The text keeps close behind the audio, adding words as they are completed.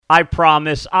I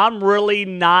promise. I'm really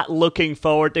not looking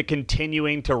forward to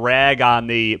continuing to rag on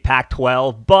the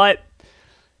Pac-12, but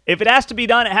if it has to be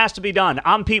done, it has to be done.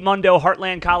 I'm Pete Mundo.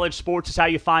 Heartland College Sports is how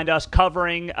you find us,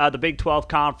 covering the Big 12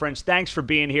 Conference. Thanks for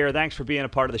being here. Thanks for being a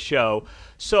part of the show.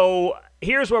 So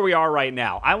here's where we are right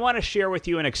now. I want to share with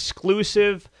you an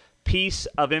exclusive piece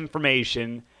of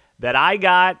information that I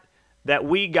got, that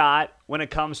we got, when it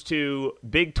comes to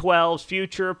Big 12's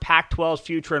future, Pac-12's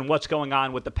future, and what's going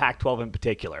on with the Pac-12 in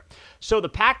particular. So the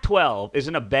Pac-12 is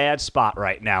in a bad spot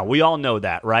right now. We all know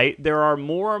that, right? There are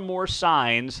more and more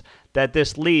signs that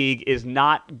this league is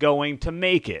not going to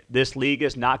make it. This league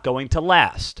is not going to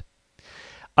last.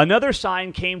 Another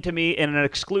sign came to me in an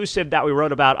exclusive that we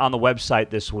wrote about on the website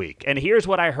this week. And here's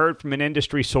what I heard from an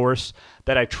industry source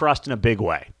that I trust in a big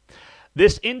way.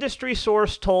 This industry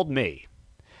source told me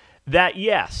that,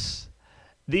 yes,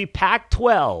 the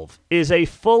Pac-12 is a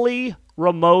fully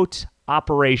remote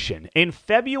operation. In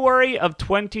February of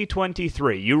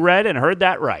 2023, you read and heard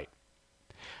that right,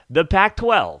 the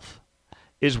Pac-12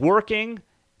 is working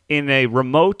in a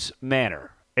remote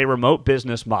manner, a remote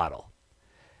business model.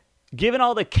 Given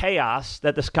all the chaos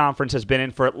that this conference has been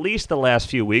in for at least the last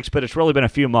few weeks, but it's really been a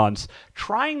few months,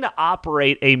 trying to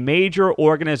operate a major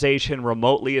organization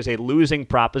remotely is a losing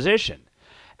proposition.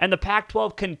 And the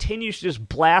Pac-12 continues to just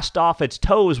blast off its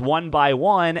toes one by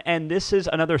one, and this is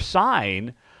another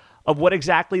sign of what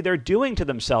exactly they're doing to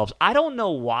themselves. I don't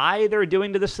know why they're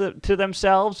doing this to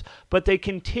themselves, but they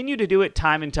continue to do it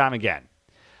time and time again.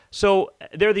 So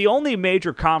they're the only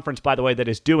major conference, by the way, that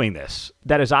is doing this,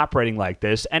 that is operating like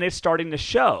this, and it's starting to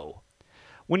show.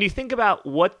 When you think about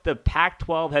what the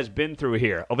Pac-12 has been through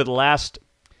here over the last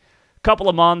couple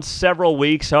of months, several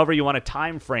weeks, however you want to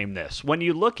time frame this, when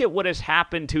you look at what has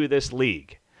happened to this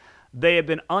league, they have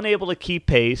been unable to keep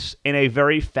pace in a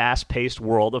very fast-paced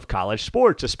world of college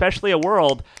sports, especially a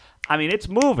world, it's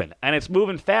moving, and it's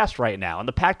moving fast right now, and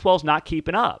the Pac-12 is not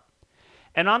keeping up.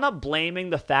 And I'm not blaming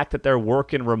the fact that they're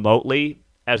working remotely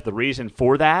as the reason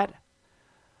for that,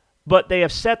 but they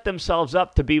have set themselves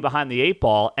up to be behind the eight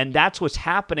ball, and that's what's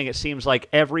happening, it seems like,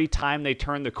 every time they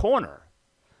turn the corner.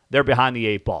 They're behind the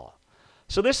eight ball.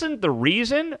 So this isn't the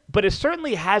reason, but it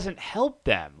certainly hasn't helped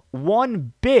them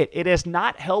one bit. It has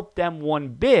not helped them one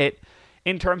bit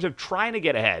in terms of trying to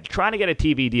get ahead, trying to get a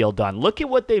TV deal done. Look at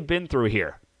what they've been through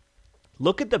here.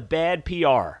 Look at the bad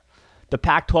PR the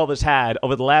Pac-12 has had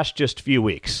over the last just few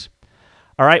weeks.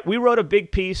 All right, we wrote a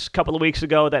big piece a couple of weeks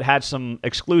ago that had some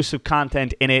exclusive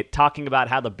content in it talking about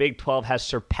how the Big 12 has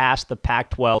surpassed the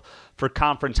Pac-12 for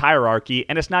conference hierarchy,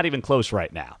 and it's not even close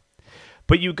right now.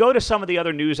 But you go to some of the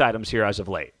other news items here as of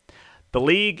late. The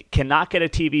league cannot get a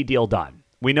TV deal done.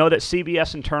 We know that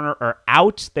CBS and Turner are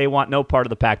out. They want no part of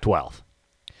the Pac-12.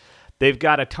 They've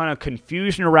got a ton of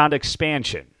confusion around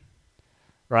expansion,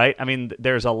 right?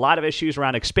 There's a lot of issues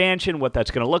around expansion, what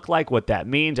that's going to look like, what that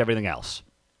means, everything else.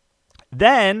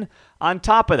 Then, on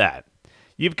top of that,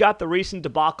 you've got the recent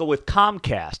debacle with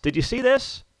Comcast. Did you see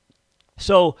this?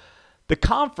 So, the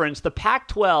conference, the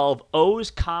Pac-12,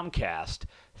 owes Comcast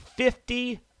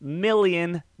 $50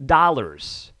 million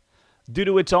due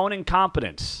to its own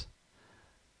incompetence.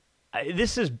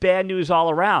 This is bad news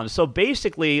all around. So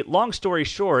basically, long story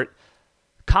short,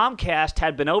 Comcast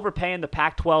had been overpaying the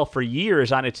Pac-12 for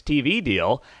years on its TV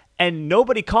deal, and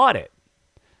nobody caught it.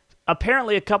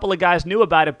 Apparently, a couple of guys knew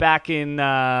about it back in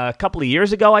a couple of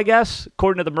years ago, I guess.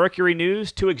 According to the Mercury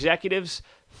News, two executives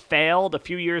failed a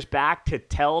few years back to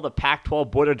tell the Pac-12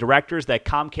 board of directors that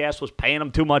Comcast was paying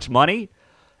them too much money.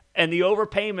 And the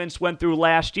overpayments went through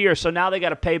last year, so now they got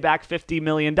to pay back $50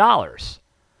 million.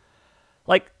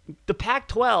 Like, the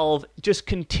Pac-12 just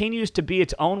continues to be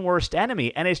its own worst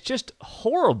enemy, and it's just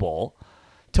horrible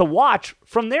to watch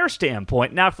from their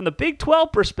standpoint. Now, from the Big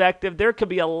 12 perspective, there could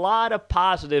be a lot of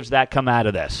positives that come out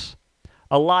of this.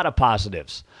 A lot of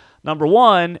positives. Number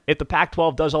one, if the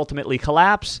Pac-12 does ultimately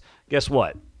collapse, guess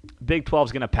what? Big 12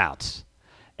 is going to pounce.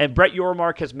 And Brett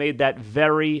Yormark has made that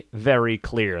very, very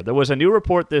clear. There was a new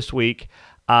report this week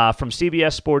from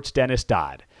CBS Sports' Dennis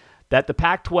Dodd that the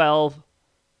Pac-12,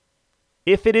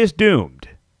 if it is doomed,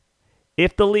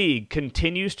 if the league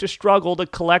continues to struggle to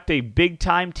collect a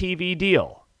big-time TV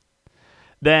deal,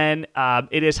 then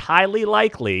it is highly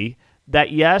likely that,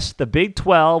 yes, the Big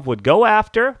 12 would go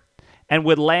after and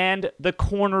would land the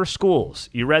corner schools.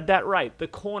 You read that right, the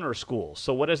corner schools.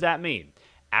 So what does that mean?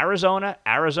 Arizona,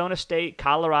 Arizona State,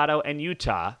 Colorado, and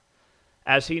Utah,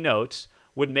 as he notes,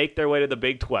 would make their way to the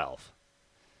Big 12.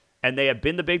 And they have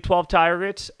been the Big 12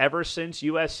 targets ever since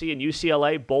USC and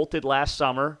UCLA bolted last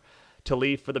summer to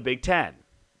leave for the Big 10.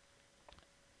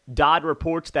 Dodd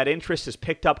reports that interest has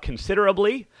picked up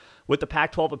considerably, with the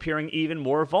Pac-12 appearing even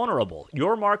more vulnerable.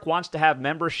 Yormark wants to have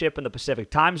membership in the Pacific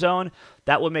time zone.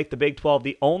 That would make the Big 12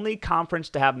 the only conference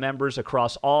to have members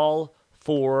across all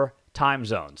 4 time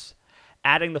zones.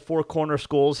 Adding the 4 corner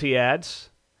schools, he adds,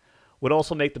 would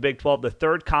also make the Big 12 the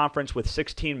 3rd conference with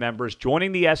 16 members,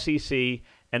 joining the SEC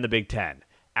and the Big 10.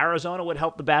 Arizona would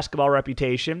help the basketball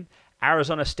reputation.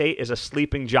 Arizona State is a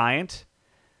sleeping giant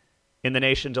in the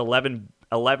nation's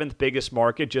 11th biggest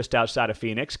market, just outside of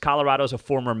Phoenix. Colorado's a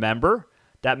former member.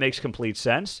 That makes complete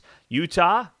sense.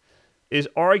 Utah is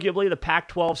arguably the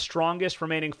Pac-12's strongest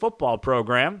remaining football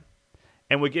program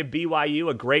and would give BYU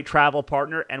a great travel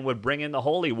partner and would bring in the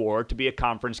Holy War to be a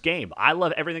conference game. I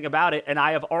love everything about it, and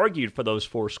I have argued for those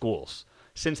 4 schools.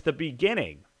 Since the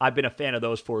beginning, I've been a fan of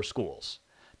those 4 schools.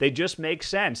 They just make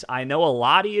sense. I know a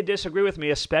lot of you disagree with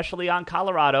me, especially on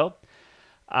Colorado.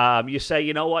 You say,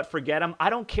 you know what, forget them. I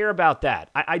don't care about that.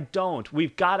 I don't.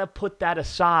 We've got to put that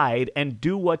aside and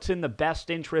do what's in the best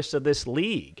interest of this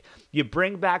league. You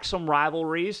bring back some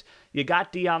rivalries. You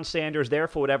got Deion Sanders there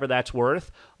for whatever that's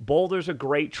worth. Boulder's a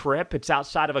great trip. It's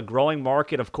outside of a growing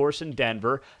market, of course, in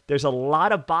Denver. There's a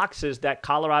lot of boxes that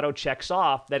Colorado checks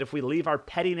off that if we leave our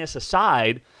pettiness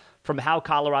aside from how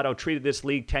Colorado treated this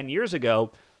league 10 years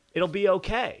ago, it'll be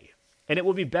okay. And it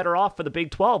will be better off for the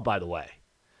Big 12, by the way.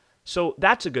 So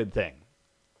that's a good thing.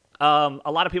 A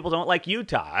lot of people don't like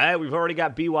Utah. We've already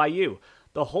got BYU.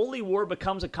 The Holy War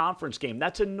becomes a conference game.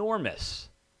 That's enormous.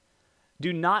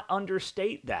 Do not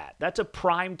understate that. That's a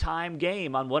primetime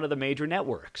game on one of the major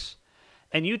networks.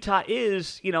 And Utah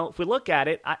is, if we look at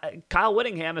it, Kyle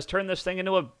Whittingham has turned this thing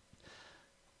into a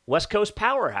West Coast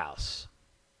powerhouse.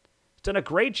 He's done a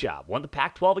great job. Won the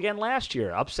Pac-12 again last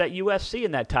year. Upset USC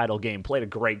in that title game. Played a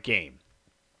great game.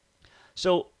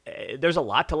 So there's a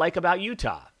lot to like about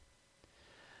Utah.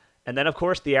 And then, of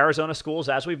course, the Arizona schools,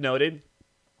 as we've noted,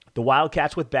 the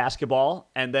Wildcats with basketball,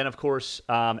 and then, of course,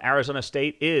 Arizona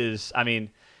State is, it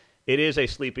is a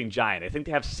sleeping giant. I think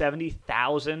they have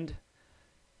 70,000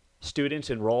 students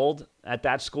enrolled at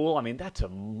that school. That's a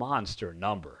monster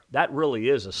number. That really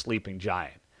is a sleeping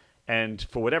giant. And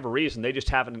for whatever reason, they just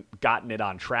haven't gotten it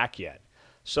on track yet.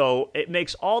 So it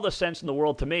makes all the sense in the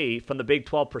world to me, from the Big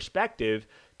 12 perspective,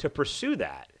 to pursue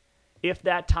that if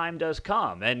that time does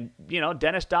come. And,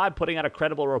 Dennis Dodd putting out a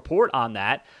credible report on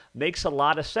that makes a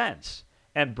lot of sense.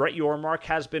 And Brett Yormark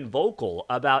has been vocal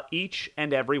about each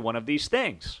and every one of these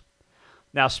things.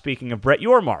 Now, speaking of Brett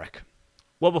Yormark,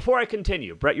 well, before I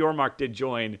continue, Brett Yormark did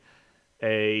join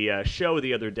a show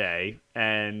the other day,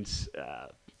 and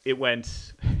it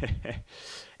went,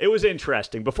 it was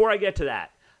interesting. Before I get to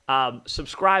that,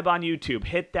 subscribe on YouTube.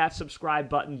 Hit that subscribe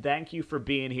button. Thank you for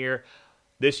being here.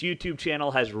 This YouTube channel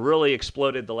has really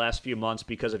exploded the last few months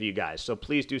because of you guys. So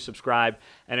please do subscribe.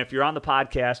 And if you're on the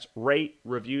podcast, rate,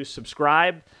 review,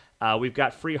 subscribe. We've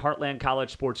got free Heartland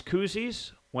College Sports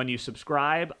koozies when you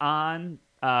subscribe on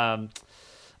the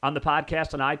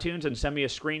podcast on iTunes and send me a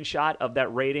screenshot of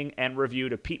that rating and review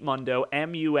to Pete Mundo,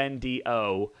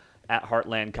 MUNDO, at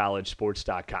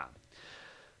heartlandcollegesports.com.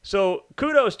 So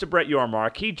kudos to Brett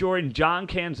Yormark. He joined John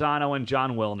Canzano and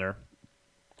John Wilner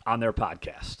on their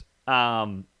podcast.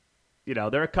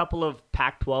 They're a couple of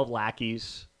Pac-12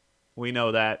 lackeys. We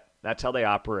know that. That's how they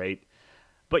operate.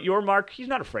 But Yormark, he's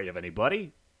not afraid of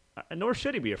anybody, nor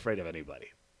should he be afraid of anybody.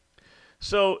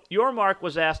 So Yormark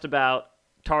was asked about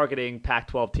targeting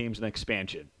Pac-12 teams in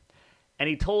expansion. And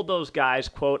he told those guys,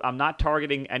 quote, "I'm not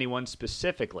targeting anyone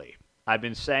specifically. I've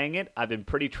been saying it. I've been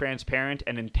pretty transparent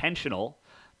and intentional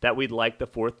that we'd like the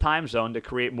 4th time zone to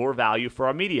create more value for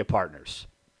our media partners."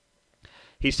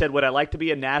 He said, would I like to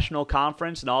be a national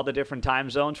conference in all the different time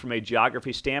zones from a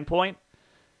geography standpoint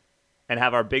and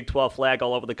have our Big 12 flag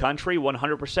all over the country?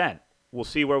 100%. We'll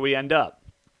see where we end up.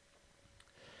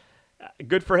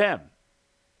 Good for him.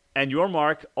 And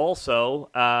Yormark also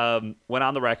went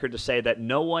on the record to say that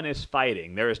no one is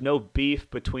fighting. There is no beef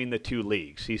between the two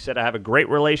leagues. He said, I have a great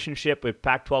relationship with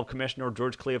Pac-12 Commissioner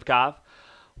George Kliavkoff.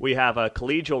 We have a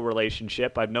collegial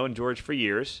relationship. I've known George for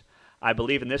years. I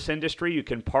believe in this industry you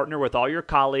can partner with all your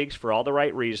colleagues for all the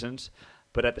right reasons,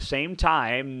 but at the same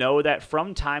time, know that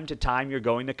from time to time you're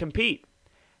going to compete.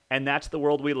 And that's the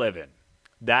world we live in.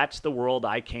 That's the world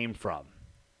I came from.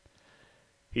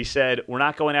 He said, we're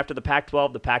not going after the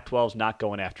Pac-12. The Pac-12's not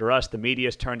going after us. The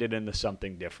media's turned it into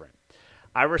something different.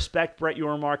 I respect Brett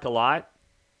Yormark a lot,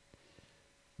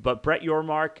 but Brett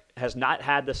Yormark has not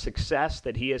had the success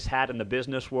that he has had in the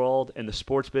business world, in the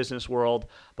sports business world,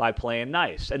 by playing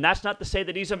nice. And that's not to say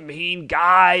that he's a mean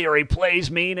guy or he plays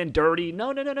mean and dirty.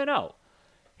 No.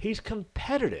 He's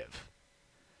competitive.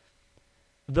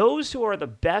 Those who are the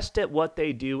best at what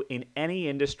they do in any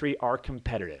industry are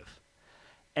competitive.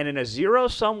 And in a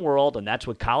zero-sum world, and that's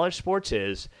what college sports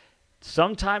is,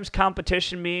 sometimes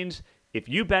competition means if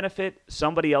you benefit,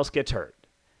 somebody else gets hurt.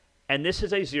 And this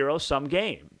is a zero-sum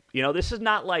game. This is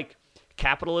not like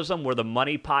capitalism where the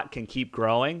money pot can keep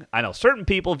growing. I know certain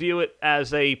people view it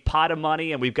as a pot of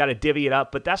money and we've got to divvy it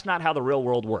up, but that's not how the real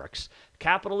world works.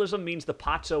 Capitalism means the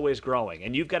pot's always growing,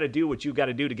 and you've got to do what you've got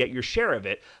to do to get your share of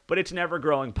it, but it's never a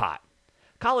growing pot.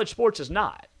 College sports is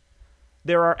not.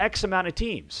 There are X amount of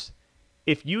teams.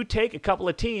 If you take a couple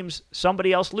of teams,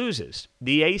 somebody else loses.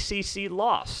 The ACC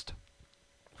lost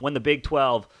when the Big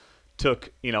 12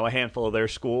 took, a handful of their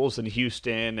schools in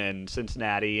Houston and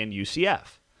Cincinnati and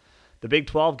UCF. The Big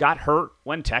 12 got hurt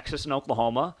when Texas and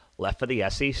Oklahoma left for the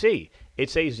SEC.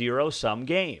 It's a zero-sum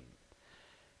game.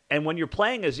 And when you're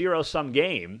playing a zero-sum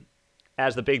game,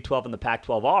 as the Big 12 and the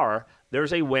Pac-12 are,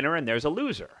 there's a winner and there's a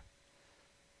loser.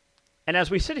 And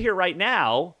as we sit here right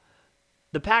now,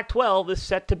 the Pac-12 is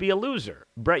set to be a loser.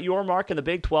 Brett Yormark and the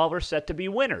Big 12 are set to be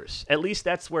winners. At least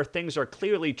that's where things are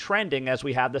clearly trending as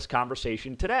we have this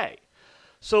conversation today.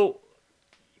 So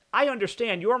I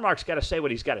understand Yormark's got to say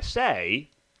what he's got to say,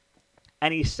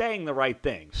 and he's saying the right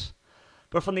things.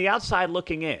 But from the outside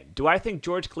looking in, do I think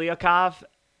George Kliavkoff,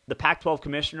 the Pac-12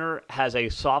 commissioner, has a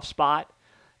soft spot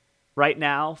right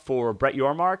now for Brett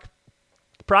Yormark?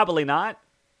 Probably not.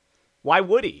 Why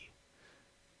would he?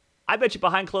 I bet you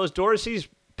behind closed doors he's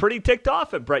pretty ticked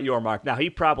off at Brett Yormark. Now, he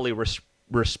probably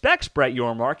respects Brett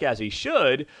Yormark, as he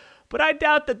should, but I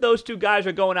doubt that those two guys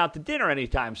are going out to dinner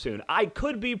anytime soon. I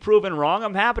could be proven wrong.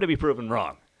 I'm happy to be proven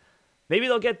wrong. Maybe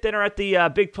they'll get dinner at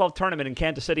the Big 12 tournament in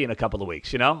Kansas City in a couple of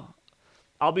weeks,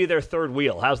 I'll be their third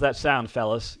wheel. How's that sound,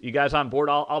 fellas? You guys on board?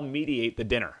 I'll mediate the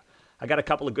dinner. I got a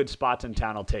couple of good spots in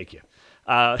town. I'll take you.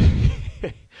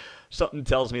 Something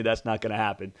tells me that's not going to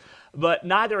happen. But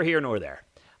neither here nor there.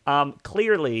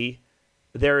 Clearly,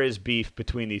 there is beef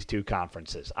between these two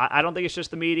conferences. I don't think it's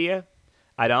just the media.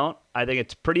 I don't. I think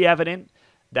it's pretty evident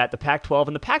that the Pac-12,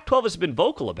 and the Pac-12 has been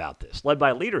vocal about this, led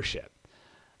by leadership,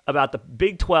 about the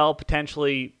Big 12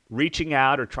 potentially reaching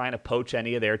out or trying to poach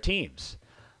any of their teams.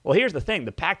 Well, here's the thing.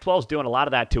 The Pac-12 is doing a lot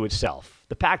of that to itself.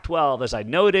 The Pac-12, as I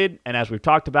noted, and as we've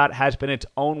talked about, has been its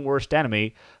own worst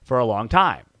enemy for a long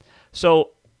time.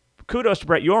 So kudos to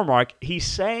Brett Yormark. He's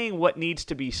saying what needs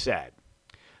to be said.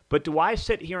 But do I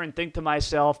sit here and think to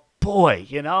myself, boy,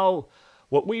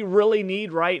 what we really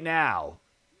need right now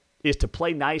is to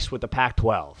play nice with the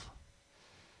Pac-12?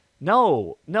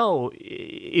 No.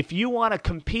 If you want to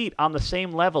compete on the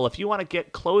same level, if you want to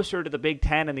get closer to the Big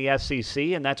Ten and the SEC,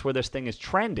 and that's where this thing is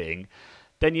trending,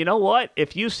 then you know what?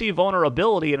 If you see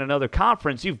vulnerability in another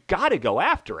conference, you've got to go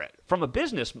after it from a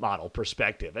business model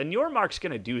perspective. And Yormark's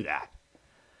going to do that.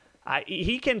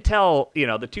 He can tell,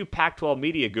 the two Pac-12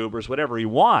 media goobers whatever he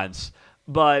wants,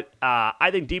 but I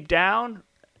think deep down,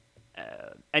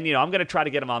 and I'm going to try to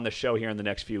get him on the show here in the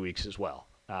next few weeks as well.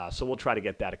 So we'll try to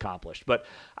get that accomplished. But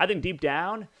I think deep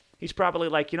down, he's probably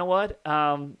like, you know what?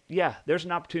 Yeah, there's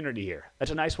an opportunity here.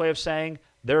 That's a nice way of saying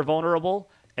they're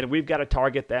vulnerable, and we've got to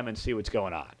target them and see what's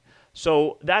going on.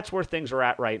 So that's where things are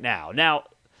at right now. Now,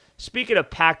 speaking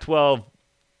of Pac-12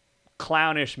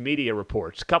 clownish media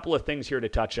reports, a couple of things here to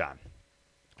touch on.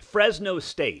 Fresno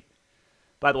State.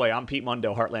 By the way, I'm Pete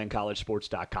Mundo,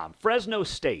 HeartlandCollegeSports.com. Fresno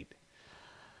State.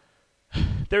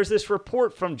 There's this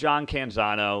report from John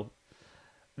Canzano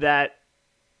that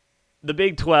the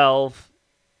Big 12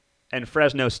 and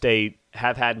Fresno State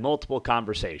have had multiple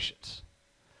conversations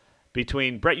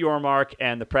between Brett Yormark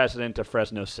and the president of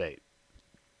Fresno State.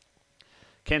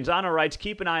 Canzano writes,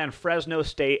 keep an eye on Fresno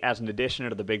State as an addition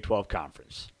to the Big 12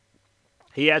 Conference.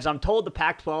 He adds, I'm told the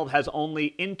Pac-12 has only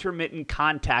intermittent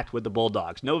contact with the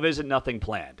Bulldogs. No visit, nothing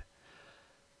planned.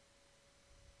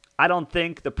 I don't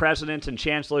think the presidents and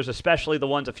chancellors, especially the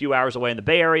ones a few hours away in the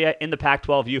Bay Area, in the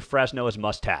Pac-12 view Fresno as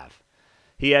must-have.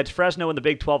 He adds, Fresno and the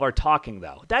Big 12 are talking,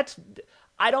 though.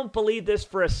 I don't believe this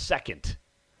for a second.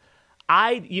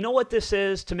 You know what this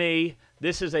is to me?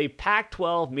 This is a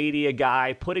Pac-12 media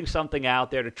guy putting something out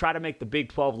there to try to make the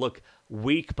Big 12 look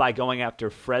weak by going after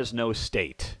Fresno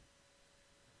State.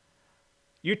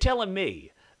 You're telling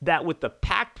me that with the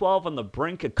Pac-12 on the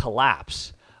brink of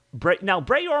collapse, Brett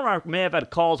Yormark may have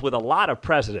had calls with a lot of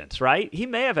presidents, right? He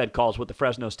may have had calls with the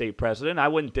Fresno State president. I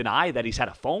wouldn't deny that he's had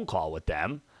a phone call with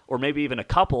them, or maybe even a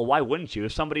couple. Why wouldn't you?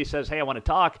 If somebody says, hey, I want to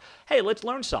talk, hey, let's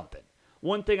learn something.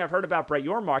 One thing I've heard about Brett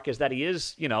Yormark is that he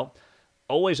is,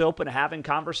 always open to having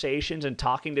conversations and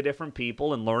talking to different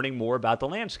people and learning more about the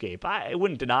landscape. I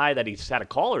wouldn't deny that he's had a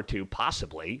call or two,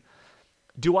 possibly.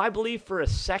 Do I believe for a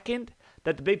second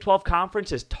that the Big 12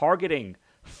 Conference is targeting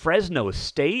Fresno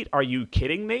State? Are you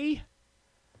kidding me?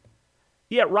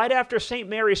 Yeah, right after St.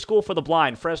 Mary's School for the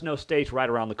Blind, Fresno State's right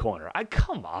around the corner.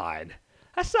 Come on.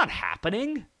 That's not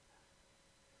happening.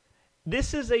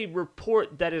 This is a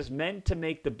report that is meant to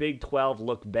make the Big 12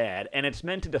 look bad, and it's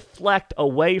meant to deflect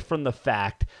away from the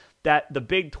fact that the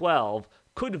Big 12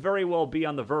 could very well be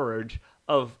on the verge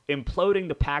of imploding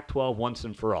the Pac-12 once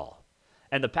and for all.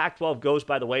 And the Pac-12 goes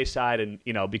by the wayside and,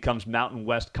 becomes Mountain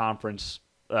West Conference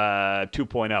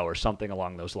 2.0 or something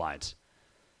along those lines.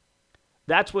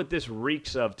 That's what this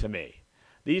reeks of to me.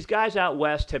 These guys out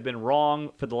west have been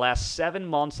wrong for the last 7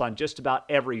 months on just about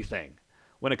everything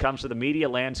when it comes to the media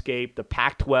landscape, the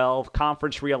Pac-12,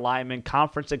 conference realignment,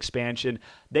 conference expansion.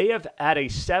 They have had a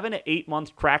 7 to 8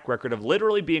 month track record of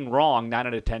literally being wrong 9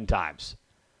 out of 10 times.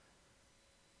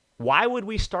 Why would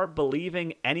we start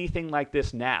believing anything like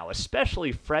this now,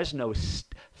 especially Fresno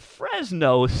State?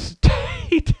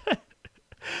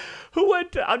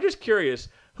 I'm just curious,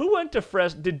 who went to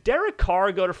Fresno? Did Derek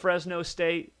Carr go to Fresno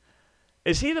State?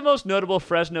 Is he the most notable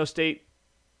Fresno State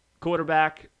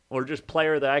quarterback or just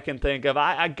player that I can think of?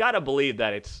 I got to believe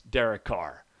that it's Derek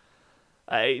Carr.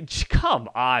 Come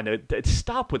on.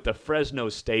 Stop with the Fresno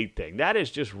State thing. That is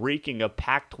just reeking of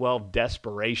Pac-12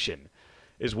 desperation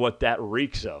is what that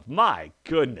reeks of. My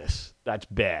goodness, that's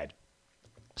bad.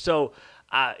 So,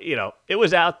 it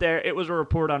was out there. It was a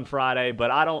report on Friday,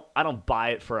 but I don't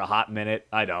buy it for a hot minute.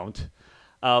 I don't.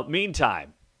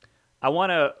 Meantime, I want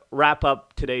to wrap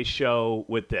up today's show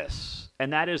with this,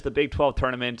 and that is the Big 12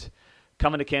 tournament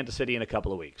coming to Kansas City in a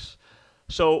couple of weeks.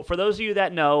 So for those of you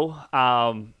that know,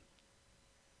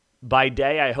 by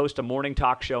day I host a morning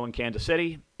talk show in Kansas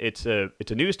City. It's a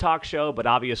news talk show, but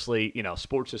obviously,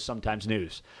 sports is sometimes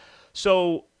news.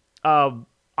 So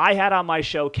I had on my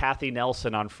show Kathy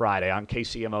Nelson on Friday on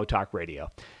KCMO Talk Radio,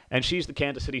 and she's the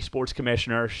Kansas City Sports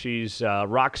Commissioner. She's a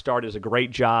rock star, does a great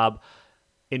job.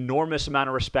 Enormous amount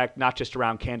of respect, not just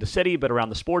around Kansas City, but around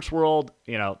the sports world.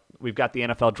 We've got the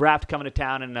NFL draft coming to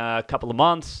town in a couple of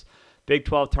months. Big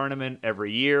 12 tournament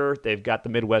every year. They've got the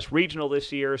Midwest Regional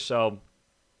this year, so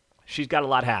she's got a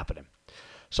lot happening.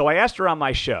 So I asked her on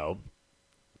my show.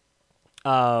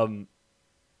 I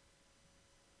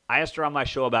asked her on my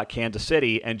show about Kansas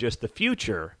City and just the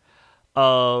future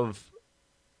of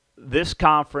this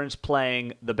conference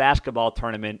playing the basketball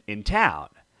tournament in town.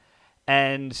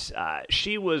 And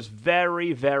she was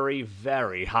very, very,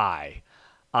 very high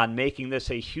on making this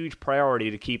a huge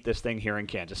priority to keep this thing here in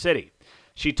Kansas City.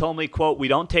 She told me, quote, "We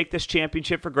don't take this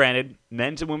championship for granted.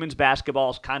 Men's and women's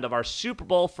basketball is kind of our Super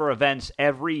Bowl for events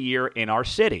every year in our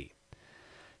city."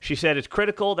 She said it's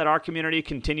critical that our community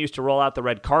continues to roll out the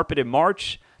red carpet in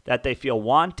March, that they feel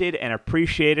wanted and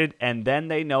appreciated, and then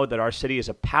they know that our city is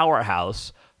a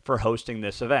powerhouse for hosting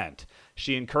this event.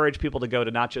 She encouraged people to go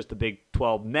to not just the Big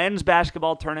 12 men's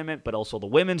basketball tournament, but also the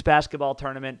women's basketball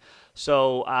tournament.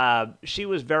 So she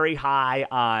was very high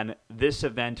on this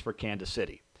event for Kansas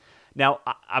City. Now,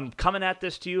 I'm coming at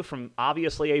this to you from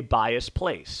obviously a biased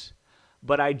place,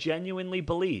 but I genuinely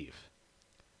believe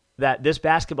that this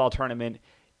basketball tournament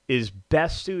is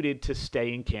best suited to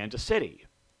stay in Kansas City.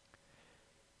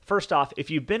 First off, if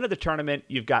you've been to the tournament,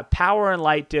 you've got Power and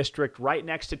Light District right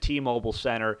next to T-Mobile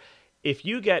Center. If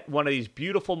you get one of these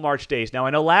beautiful March days, now I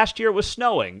know last year it was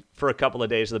snowing for a couple of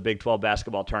days of the Big 12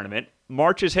 basketball tournament.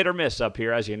 March is hit or miss up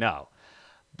here, as you know.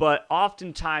 But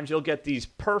oftentimes you'll get these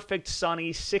perfect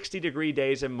sunny 60-degree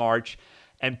days in March,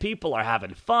 and people are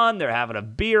having fun. They're having a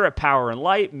beer at Power and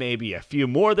Light, maybe a few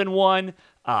more than one.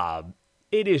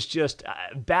 It is just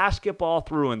basketball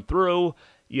through and through.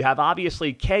 You have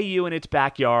obviously KU in its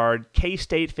backyard.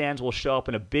 K-State fans will show up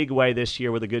in a big way this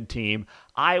year with a good team.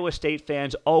 Iowa State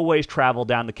fans always travel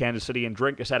down to Kansas City and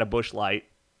drink us at a Busch Light.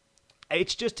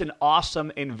 It's just an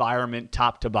awesome environment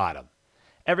top to bottom.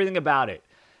 Everything about it.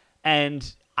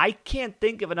 And I can't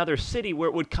think of another city where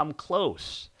it would come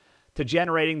close to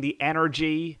generating the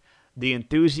energy, the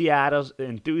enthusiasm,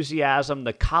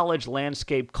 the college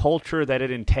landscape culture that it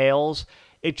entails.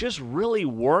 It just really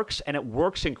works, and it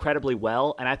works incredibly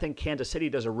well, and I think Kansas City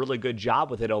does a really good job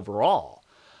with it overall.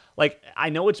 Like, I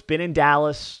know it's been in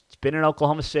Dallas, it's been in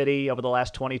Oklahoma City over the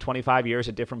last 20, 25 years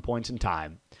at different points in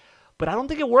time, but I don't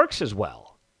think it works as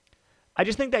well. I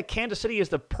just think that Kansas City is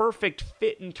the perfect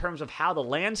fit in terms of how the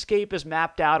landscape is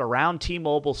mapped out around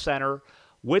T-Mobile Center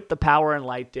with the Power and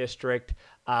Light District.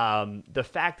 The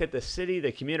fact that the city,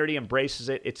 the community embraces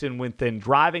it. It's within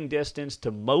driving distance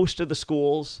to most of the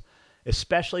schools,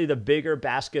 especially the bigger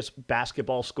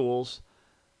basketball schools.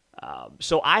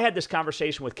 So I had this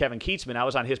conversation with Kevin Kietzman. I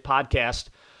was on his podcast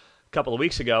a couple of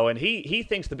weeks ago, and he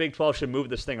thinks the Big 12 should move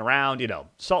this thing around.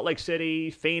 Salt Lake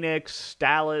City, Phoenix,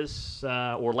 Dallas,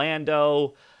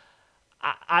 Orlando.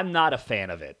 I'm not a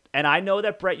fan of it. And I know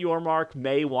that Brett Yormark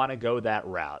may want to go that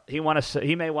route. He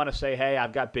may want to say, hey,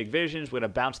 I've got big visions. We're going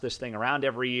to bounce this thing around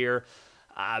every year,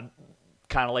 kind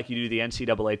of like you do the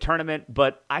NCAA tournament.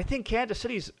 But I think Kansas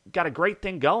City's got a great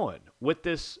thing going with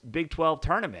this Big 12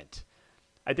 tournament.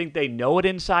 I think they know it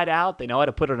inside out. They know how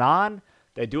to put it on.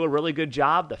 They do a really good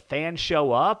job. The fans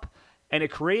show up. And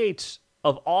it creates,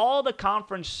 of all the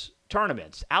conference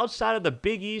tournaments, outside of the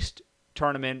Big East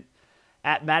tournament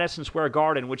at Madison Square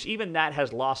Garden, which even that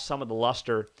has lost some of the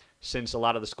luster since a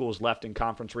lot of the schools left in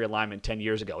conference realignment 10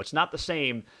 years ago. It's not the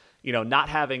same, not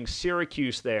having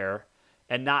Syracuse there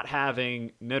and not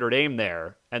having Notre Dame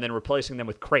there and then replacing them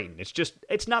with Creighton.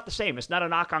 It's not the same. It's not a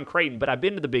knock on Creighton, but I've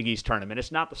been to the Big East tournament.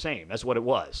 It's not the same. That's what it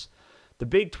was. The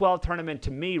Big 12 tournament,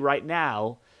 to me, right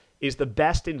now, is the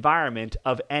best environment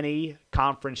of any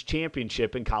conference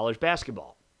championship in college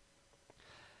basketball.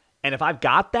 And if I've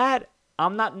got that,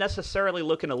 I'm not necessarily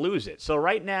looking to lose it. So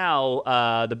right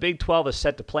now, the Big 12 is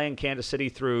set to play in Kansas City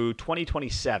through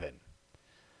 2027,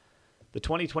 the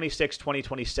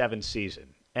 2026-2027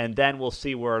 season. And then we'll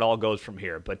see where it all goes from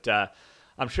here. But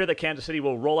I'm sure that Kansas City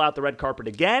will roll out the red carpet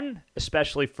again,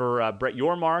 especially for Brett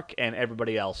Yormark and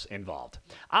everybody else involved.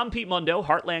 I'm Pete Mundo,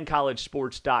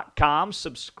 HeartlandCollegeSports.com.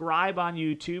 Subscribe on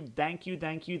YouTube. Thank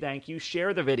you.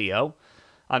 Share the video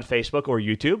on Facebook or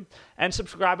YouTube, and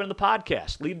subscribe to the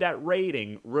podcast. Leave that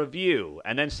rating, review,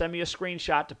 and then send me a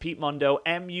screenshot to Pete Mundo,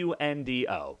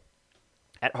 MUNDO,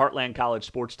 at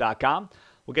HeartlandCollegeSports.com.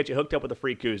 We'll get you hooked up with a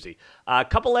free koozie. A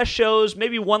couple less shows,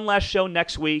 maybe one less show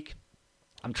next week.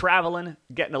 I'm traveling,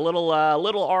 getting a little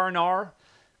R&R.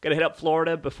 Going to hit up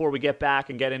Florida before we get back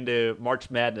and get into March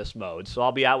Madness mode. So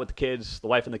I'll be out with the kids, the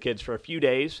wife and the kids, for a few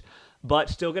days.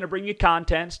 But still going to bring you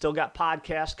content, still got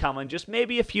podcasts coming, just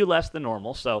maybe a few less than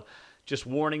normal. So just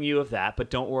warning you of that.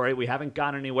 But don't worry, we haven't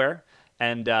gone anywhere.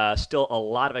 And still a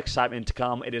lot of excitement to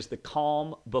come. It is the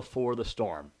calm before the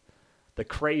storm, the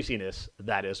craziness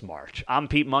that is March. I'm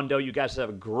Pete Mundo. You guys have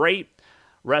a great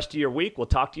rest of your week. We'll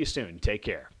talk to you soon. Take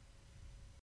care.